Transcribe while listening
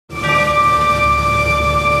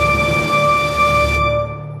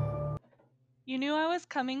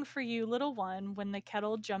coming for you, little one, when the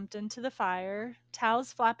kettle jumped into the fire,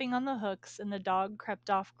 towels flapping on the hooks, and the dog crept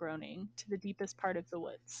off groaning to the deepest part of the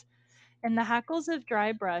woods. In the hackles of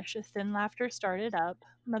dry brush, a thin laughter started up.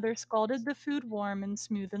 Mother scalded the food warm and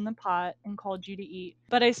smooth in the pot and called you to eat.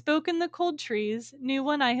 But I spoke in the cold trees, new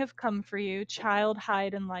one I have come for you, child,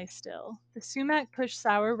 hide and lie still. The sumac pushed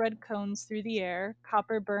sour red cones through the air,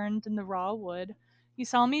 copper burned in the raw wood. You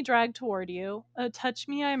saw me drag toward you. Oh, touch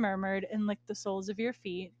me, I murmured, and licked the soles of your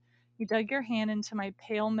feet. You dug your hand into my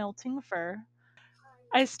pale melting fur.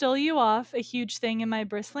 I stole you off, a huge thing in my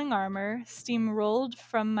bristling armor. Steam rolled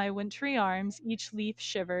from my wintry arms, each leaf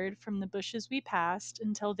shivered from the bushes we passed,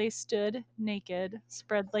 until they stood, naked,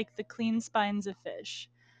 spread like the clean spines of fish.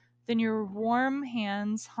 Then your warm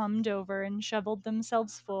hands hummed over and shoveled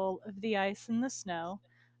themselves full of the ice and the snow.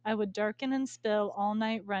 I would darken and spill all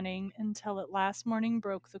night running until at last morning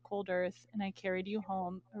broke the cold earth, and I carried you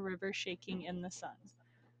home, a river shaking in the sun.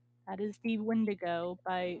 That is The Wendigo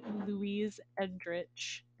by Louise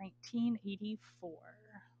Erdrich, 1984.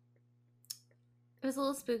 It was a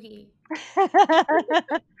little spooky.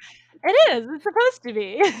 It is. It's supposed to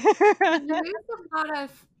be. There is a lot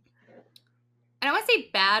of, I don't want to say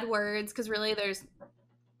bad words because really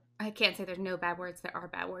I can't say there's no bad words. There are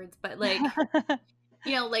bad words, but like,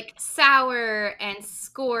 like sour and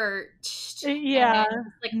scorched Yeah. and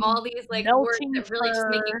like all these like words Melting that really just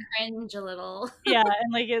make you fur. cringe a little. Yeah,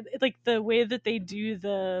 and like like the way that they do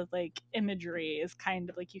the like imagery is kind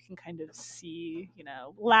of like you can kind of see,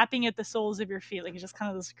 lapping at the soles of your feet, like it's just kind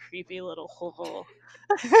of this creepy little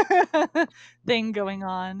thing going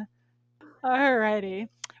on. Alrighty.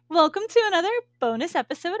 Welcome to another bonus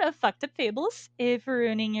episode of Fucked Up Fables. If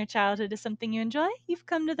ruining your childhood is something you enjoy, you've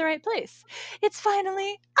come to the right place. It's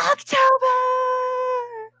finally October!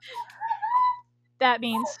 That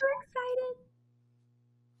means So excited.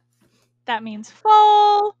 that means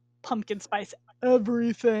fall, pumpkin spice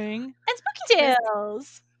everything, and spooky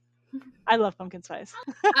tales. I love pumpkin spice.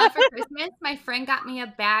 For Christmas, my friend got me a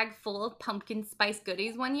bag full of pumpkin spice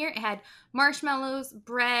goodies one year. It had marshmallows,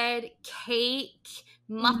 bread, cake,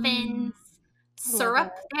 muffins, Love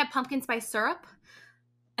syrup. They had pumpkin spice syrup.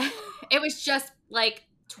 It was just like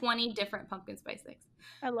 20 different pumpkin spice things.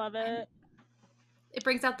 I love it. It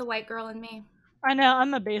brings out the white girl in me. I know,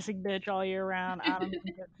 I'm a basic bitch all year round. I don't even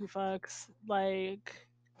give two fucks. Like,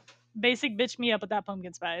 basic bitch me up with that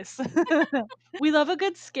pumpkin spice. We love a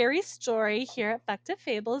good scary story here at Fucked Up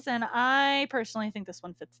Fables, and I personally think this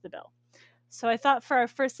one fits the bill. So I thought for our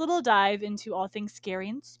first little dive into all things scary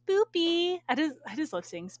and spoopy, I just love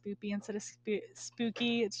saying spoopy instead of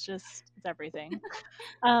spooky. It's everything.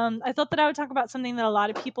 I thought that I would talk about something that a lot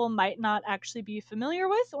of people might not actually be familiar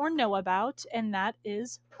with or know about, and that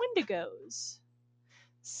is Wendigos.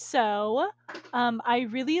 So, I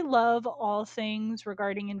really love all things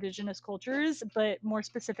regarding indigenous cultures, but more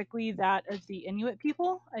specifically that of the Inuit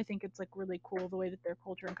people. I think it's like really cool the way that their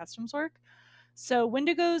culture and customs work. So,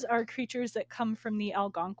 Wendigos are creatures that come from the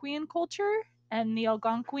Algonquian culture, and the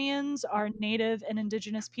Algonquians are native and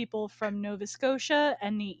indigenous people from Nova Scotia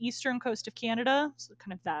and the eastern coast of Canada, so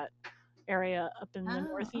kind of that area up in the Oh, okay.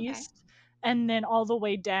 northeast, and then all the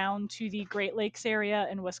way down to the Great Lakes area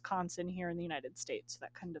in Wisconsin here in the United States.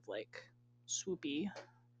 That kind of like swoopy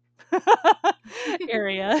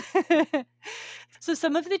area. So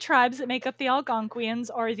some of the tribes that make up the Algonquians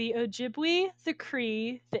are the Ojibwe, the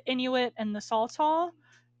Cree, the Inuit, and the Saulteaux,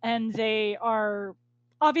 and they are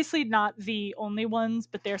obviously not the only ones,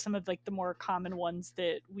 but they're some of like the more common ones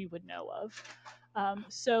that we would know of.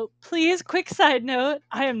 So please, quick side note,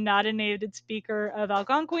 I am not a native speaker of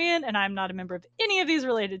Algonquian and I'm not a member of any of these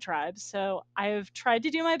related tribes. So I have tried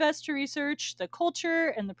to do my best to research the culture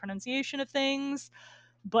and the pronunciation of things,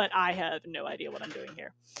 but I have no idea what I'm doing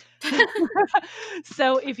here.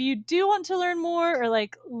 So if you do want to learn more or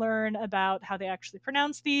like learn about how they actually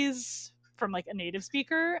pronounce these from like a native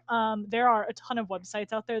speaker, there are a ton of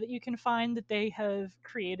websites out there that you can find that they have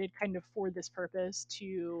created kind of for this purpose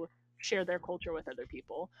to share their culture with other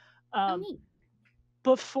people. Oh, Um, neat.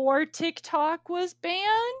 Before TikTok was banned,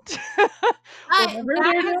 whenever That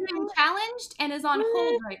there's has been challenged and is on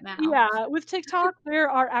hold right now. yeah, with TikTok, there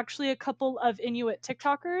are actually a couple of Inuit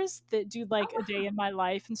TikTokers that do like a day Oh, in my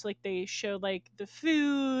life, and so like they show like the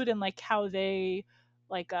food and like how they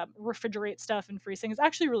like refrigerate stuff and freeze things. It's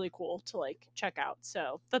actually really cool to like check out.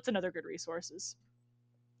 So that's another good resources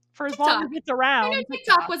for as long TikTok. as it's I around. know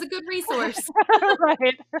TikTok was a good resource.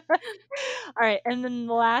 Right. All right, and then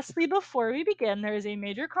lastly, before we begin, there is a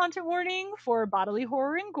major content warning for bodily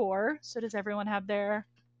horror and gore. So does everyone have their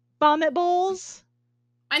vomit bowls?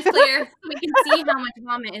 Mine's clear, so we can see how much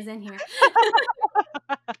vomit is in here.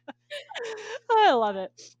 I love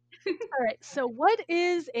it. All right, so what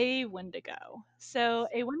is a Wendigo? So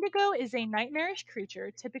a Wendigo is a nightmarish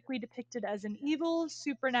creature typically depicted as an evil,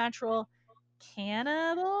 supernatural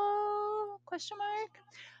cannibal? Question mark.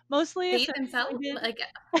 Mostly They themselves, associated. like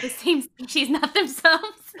the same species, not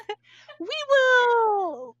themselves. We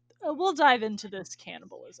will. We'll dive into this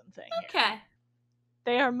cannibalism thing here. Okay.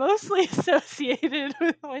 They are mostly associated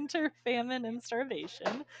with winter famine and starvation.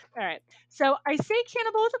 All right. So I say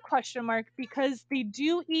cannibal with a question mark because they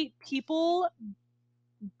do eat people,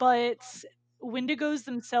 but Wendigos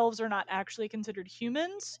themselves are not actually considered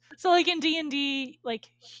humans. So like in D&D, like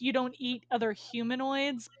you don't eat other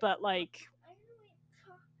humanoids, but like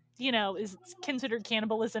is it considered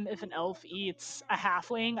cannibalism if an elf eats a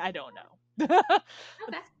halfling? I don't know.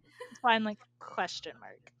 Okay. It's fine, like question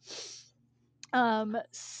mark.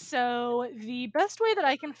 So the best way that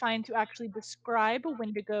I can find to actually describe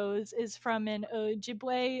Wendigos is from an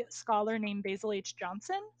Ojibwe scholar named Basil H.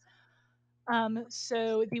 Johnson.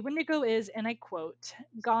 So the Wendigo is, and I quote,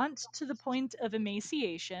 gaunt to the point of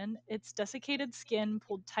emaciation, its desiccated skin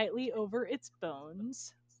pulled tightly over its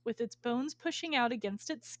bones, with its bones pushing out against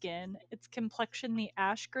its skin, its complexion the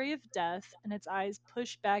ash gray of death, and its eyes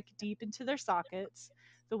pushed back deep into their sockets.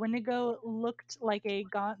 The Wendigo looked like a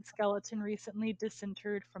gaunt skeleton recently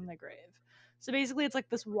disinterred from the grave. So basically, it's like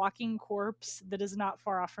this walking corpse that is not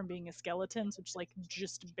far off from being a skeleton, so it's like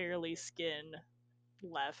just barely skin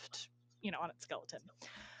left, on its skeleton.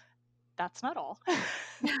 That's not all.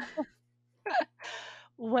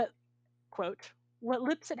 What quote, what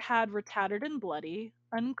lips it had were tattered and bloody,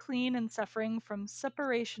 unclean and suffering from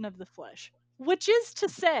separation of the flesh, which is to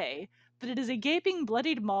say that it is a gaping,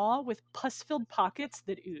 bloodied maw with pus-filled pockets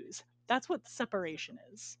that ooze. That's what separation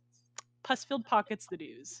is. Pus-filled pockets that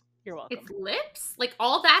ooze. You're welcome. Its lips? Like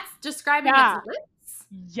all that's describing its Yeah. lips?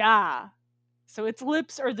 Yeah. So its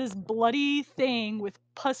lips are this bloody thing with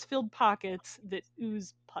pus-filled pockets that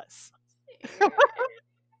ooze pus.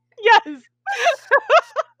 Yes.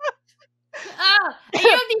 Oh, and you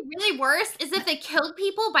know what'd be really worse is if they killed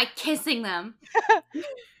people by kissing them.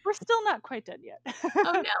 We're still not quite dead yet.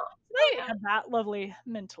 Oh no. Now Oh you no. have that lovely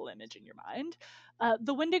mental image in your mind.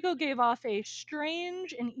 The Wendigo gave off a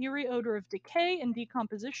strange and eerie odor of decay and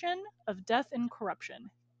decomposition, of death and corruption.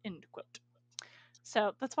 End quote.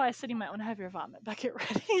 So that's why I said you might want to have your vomit bucket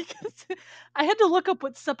ready. 'Cause I had to look up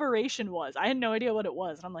what separation was. I had no idea what it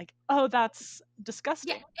was. And I'm like, oh, that's Yeah,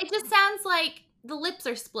 disgusting. it just sounds like the lips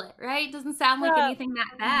are split, right? It doesn't sound like Yeah. anything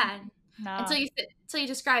that bad Nah. until you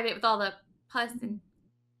describe it with all the pus and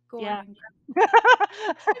gore Yeah. and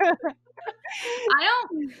I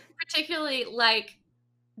don't particularly like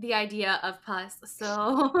the idea of pus,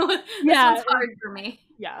 so this Yeah. one's hard for me.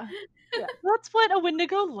 Yeah. Yeah. That's what a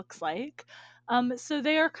Wendigo looks like. So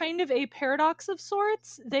they are kind of a paradox of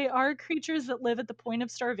sorts. They are creatures that live at the point of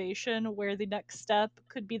starvation, where the next step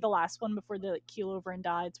could be the last one before they like keel over and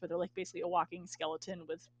die. It's where they're like basically a walking skeleton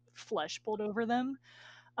with flesh pulled over them.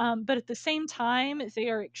 But at the same time, they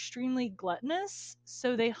are extremely gluttonous,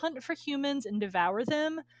 so they hunt for humans and devour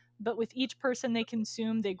them. But with each person they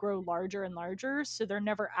consume, they grow larger and larger, so they're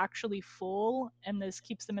never actually full, and this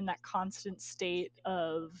keeps them in that constant state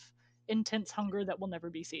of intense hunger that will never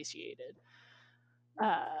be satiated.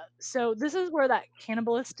 So this is where that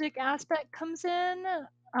cannibalistic aspect comes in.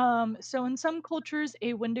 So in some cultures,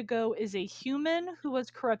 a Wendigo is a human who was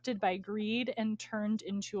corrupted by greed and turned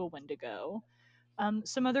into a Wendigo.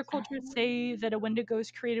 Some other cultures say that a Wendigo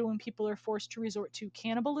is created when people are forced to resort to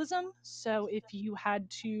cannibalism. So if you had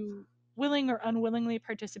to willing or unwillingly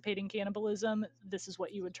participate in cannibalism, this is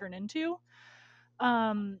what you would turn into.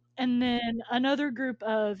 And then another group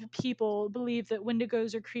of people believe that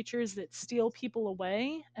Wendigos are creatures that steal people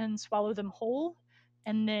away and swallow them whole.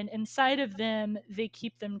 And then inside of them, they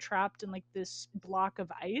keep them trapped in like this block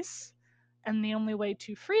of ice. And the only way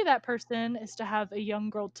to free that person is to have a young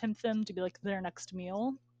girl tempt them to be like their next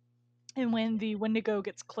meal. And when the Wendigo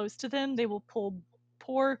gets close to them, they will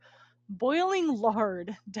pour boiling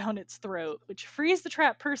lard down its throat, which frees the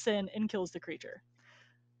trapped person and kills the creature.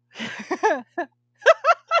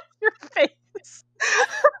 Your face.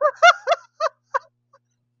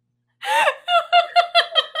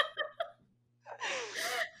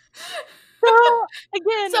 So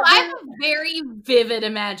again, So I have a very vivid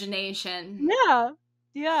imagination. yeah,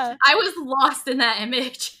 yeah. I was lost in that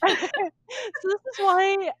image. So this is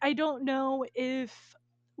why I don't know if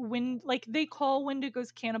like they call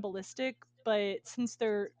Wendigos cannibalistic, but since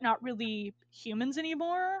they're not really humans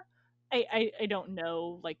anymore, I don't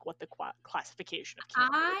know like what the classification of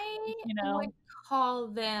cannibalism is, I you know? would call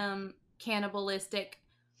them cannibalistic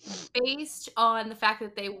based on the fact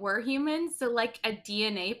that they were humans. So, like a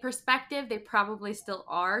DNA perspective, they probably still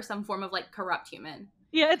are some form of like corrupt human.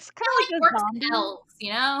 Yeah, it's kind Kind of of like like a orcs and zombie. elves,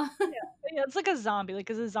 you know? Yeah, it's like a zombie. Like,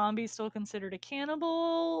 is a zombie still considered a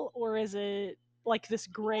cannibal, or is it like this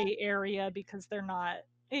gray area because they're not?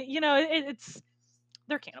 It's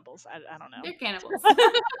they're cannibals. I don't know. They're cannibals.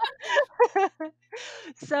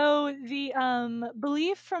 So the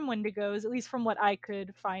belief from Wendigos, at least from what I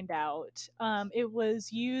could find out, it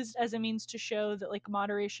was used as a means to show that like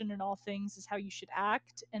moderation in all things is how you should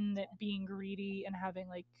act, and that being greedy and having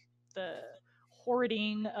like the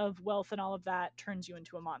hoarding of wealth and all of that turns you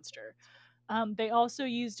into a monster. They also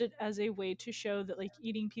used it as a way to show that like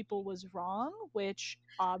eating people was wrong, which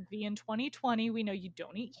obvi in 2020 we know you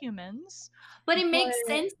don't eat humans, But it but makes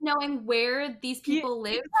sense knowing where these yeah, people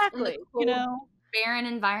live in the exactly. cold, barren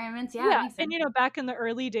environments. Yeah, it Yeah, makes and sense. back in the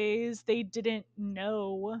early days, they didn't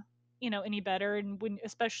know, any better, and when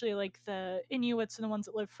especially like the Inuits and the ones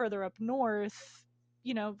that live further up north,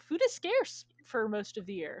 food is scarce for most of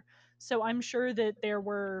the year. So I'm sure that there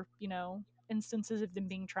were, instances of them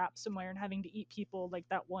being trapped somewhere and having to eat people, like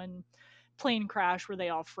that one plane crash where they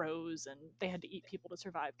all froze and they had to eat people to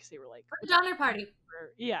survive because they were like For the without Donner Party.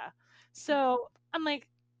 yeah. So I'm like,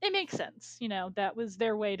 it makes sense, that was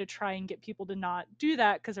their way to try and get people to not do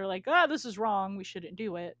that because they're like, ah, this is wrong, we shouldn't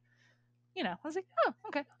do it. I was like, oh,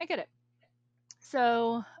 okay, I get it.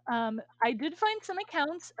 So I did find some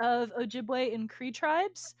accounts of Ojibwe and Cree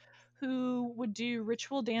tribes who would do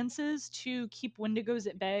ritual dances to keep Wendigos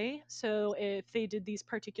at bay. So if they did these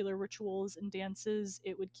particular rituals and dances,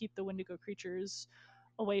 it would keep the Wendigo creatures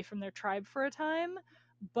away from their tribe for a time.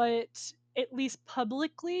 But at least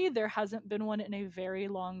publicly, there hasn't been one in a very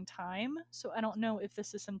long time. So I don't know if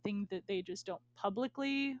this is something that they just don't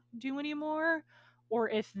publicly do anymore, or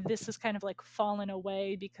if this has kind of like fallen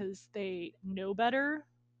away because they know better,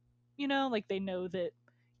 like they know that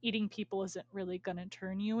eating people isn't really going to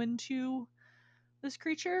turn you into this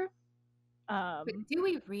creature. But um do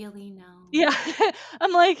we really know? yeah.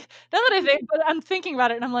 I'm like, now that I think, but I'm thinking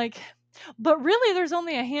about it and I'm like, but really there's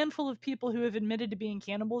only a handful of people who have admitted to being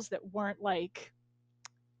cannibals that weren't like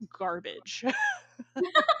garbage.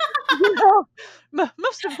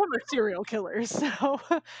 Most of them are serial killers, so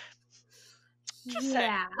just saying.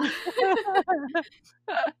 Yeah.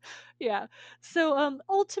 Yeah. So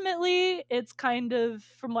ultimately it's kind of,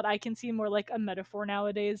 from what I can see, more like a metaphor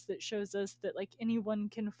nowadays that shows us that like anyone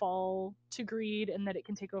can fall to greed and that it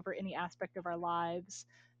can take over any aspect of our lives,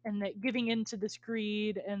 and that giving into this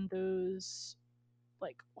greed and those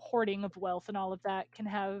like hoarding of wealth and all of that can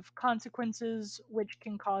have consequences which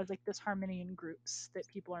can cause like disharmony in groups that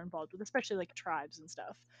people are involved with, especially like tribes and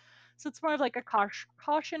stuff. So it's more of like a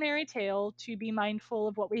cautionary tale to be mindful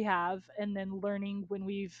of what we have and then learning when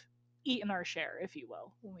we've eaten our share, if you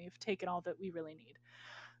will, when we've taken all that we really need.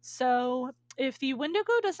 So if the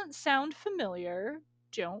Wendigo doesn't sound familiar,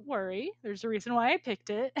 don't worry. There's a reason why I picked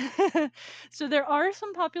it. So there are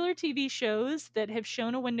some popular TV shows that have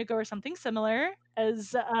shown a Wendigo or something similar.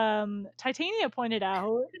 As Titania pointed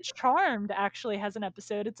out, Charmed actually has an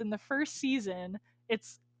episode. It's in the first season.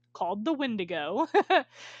 It's called The Wendigo.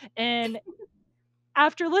 And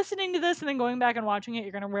after listening to this and then going back and watching it,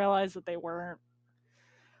 you're going to realize that they weren't,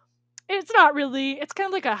 it's not really, it's kind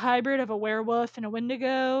of like a hybrid of a werewolf and a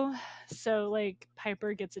wendigo. So like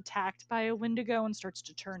Piper gets attacked by a wendigo and starts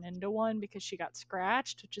to turn into one because she got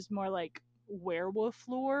scratched, which is more like werewolf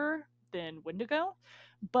lore than wendigo.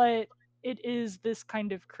 But it is this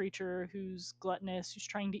kind of creature who's gluttonous, who's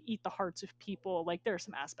trying to eat the hearts of people. Like there are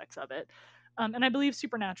some aspects of it. And I believe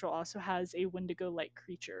Supernatural also has a wendigo like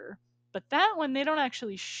creature, but that one, they don't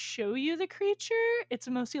actually show you the creature. It's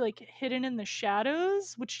mostly like hidden in the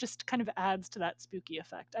shadows, which just kind of adds to that spooky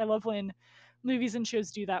effect. I love when movies and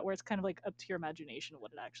shows do that, where it's kind of like up to your imagination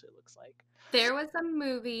what it actually looks like. There was a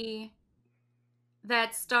movie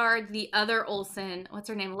that starred the other Olsen, what's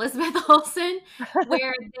her name, Elizabeth Olsen,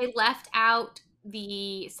 where they left out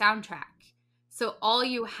the soundtrack. So all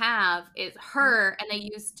you have is her, and they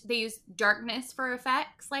used darkness for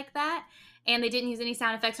effects like that, and they didn't use any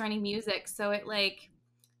sound effects or any music. So it like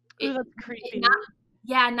Ooh, it, that's it creepy. not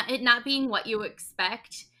yeah not, it not being what you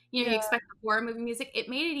expect. You Yeah, expect horror movie music. It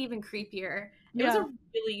made it even creepier. It was yeah, a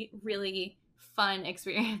really really fun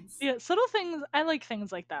experience. yeah. Subtle things. I like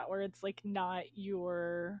things like that, where it's like not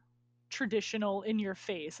your traditional in your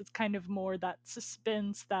face. It's kind of more that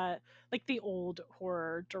suspense that like the old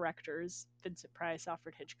horror directors, Vincent Price,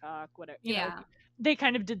 Alfred Hitchcock, whatever, Yeah. they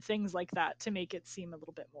kind of did things like that to make it seem a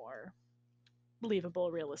little bit more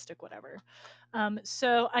believable, realistic, whatever.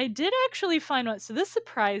 So I did actually find one. So this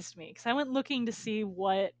surprised me because I went looking to see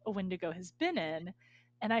what a Wendigo has been in,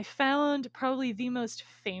 and I found probably the most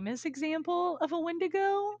famous example of a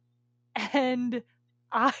Wendigo, and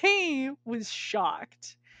I was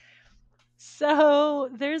shocked. So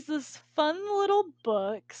there's this fun little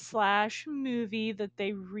book slash movie that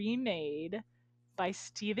they remade by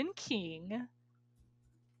Stephen King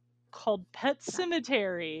called Pet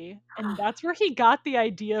Cemetery, and that's where he got the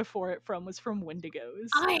idea for it from, was from Wendigos.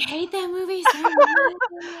 I hate that movie so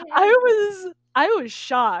much. I was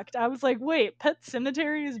shocked. I was like, "Wait, Pet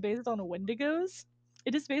Cemetery is based on Wendigos?"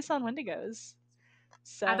 It is based on Wendigos.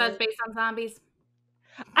 I thought it So was based on zombies.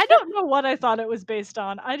 I don't know what I thought it was based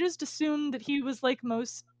on. I just assumed that he was like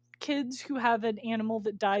most kids who have an animal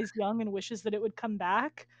that dies young and wishes that it would come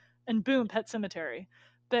back, and boom, Pet Cemetery.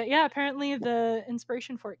 But yeah, apparently the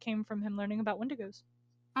inspiration for it came from him learning about Wendigos.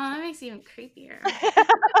 Oh, that makes it even creepier.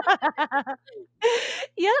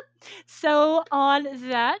 Yep. So, on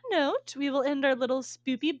that note, we will end our little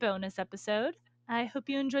spoopy bonus episode. I hope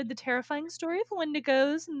you enjoyed the terrifying story of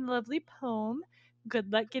Wendigos and the lovely poem.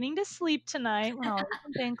 Good luck getting to sleep tonight when all you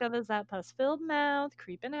can think of is that pus filled mouth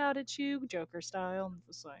creeping out at you, Joker style. I'm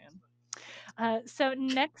just saying. So,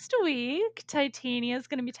 next week, Titania is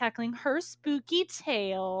going to be tackling her spooky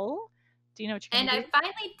tale. Do you know what you're going And to I do?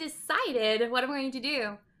 finally decided what I'm going to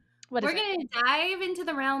do. What is We're it? going to dive into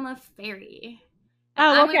the realm of fairy. And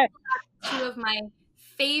Oh, I'm going to okay. pull out two of my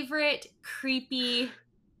favorite creepy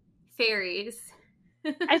fairies.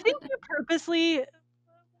 I think you purposely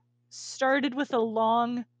started with a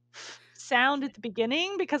long sound at the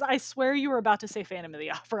beginning because I swear you were about to say Phantom of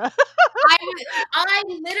the Opera. I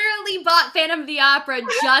literally bought Phantom of the Opera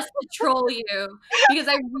just to troll you because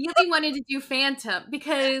I really wanted to do Phantom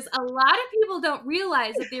because a lot of people don't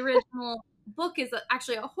realize that the original book is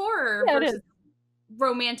actually a horror Yeah, it is. versus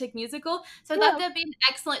romantic musical. So I Yeah. thought that'd be an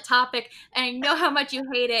excellent topic, and I know how much you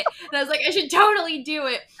hate it. And I was like, I should totally do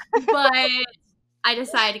it, but I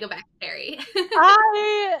decided to go back to fairy.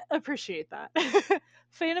 I appreciate that.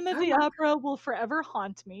 Phantom of You're the welcome. Opera will forever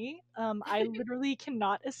haunt me. I literally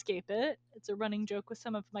cannot escape it. It's a running joke with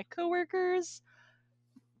some of my coworkers.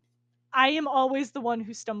 I am always the one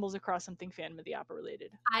who stumbles across something Phantom of the Opera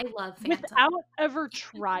related I love Phantom. without ever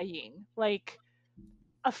trying. Like,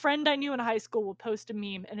 a friend I knew in high school will post a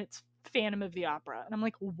meme and it's Phantom of the Opera. And I'm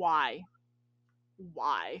like, why?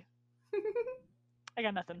 Why? I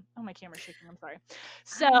got nothing. Oh, my camera's shaking. I'm sorry.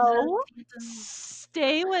 I love So Phantom.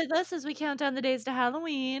 stay with us as we count down the days to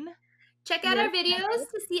Halloween. Check out We're our videos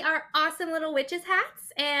to see our awesome little witches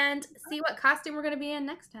hats and see what costume we're going to be in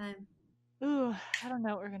next time. Ooh, I don't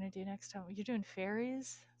know what we're gonna do next time. You're doing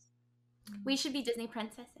fairies? We should be Disney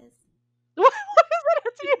princesses. What does that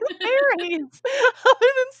have to do with fairies? Other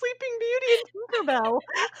than Sleeping Beauty and Tinkerbell.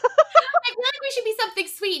 I feel like we should be something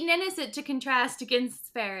sweet and innocent to contrast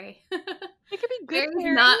against fairy. We could be good Fairy's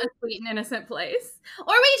fairies. not a sweet and innocent place. Or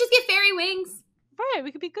we could just get fairy wings. Right,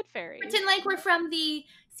 we could be good fairies. Pretend like we're from the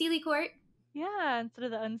Sealy Court. Yeah, instead of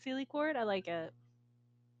the Unseelie Court, I like it.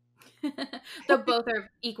 Though both are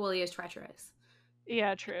equally as treacherous.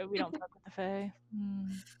 Yeah, true. We don't fuck with the fae.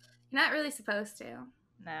 You're not really supposed to.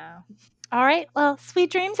 No. All right. Well,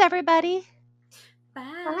 sweet dreams, everybody. Bye.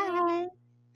 Bye.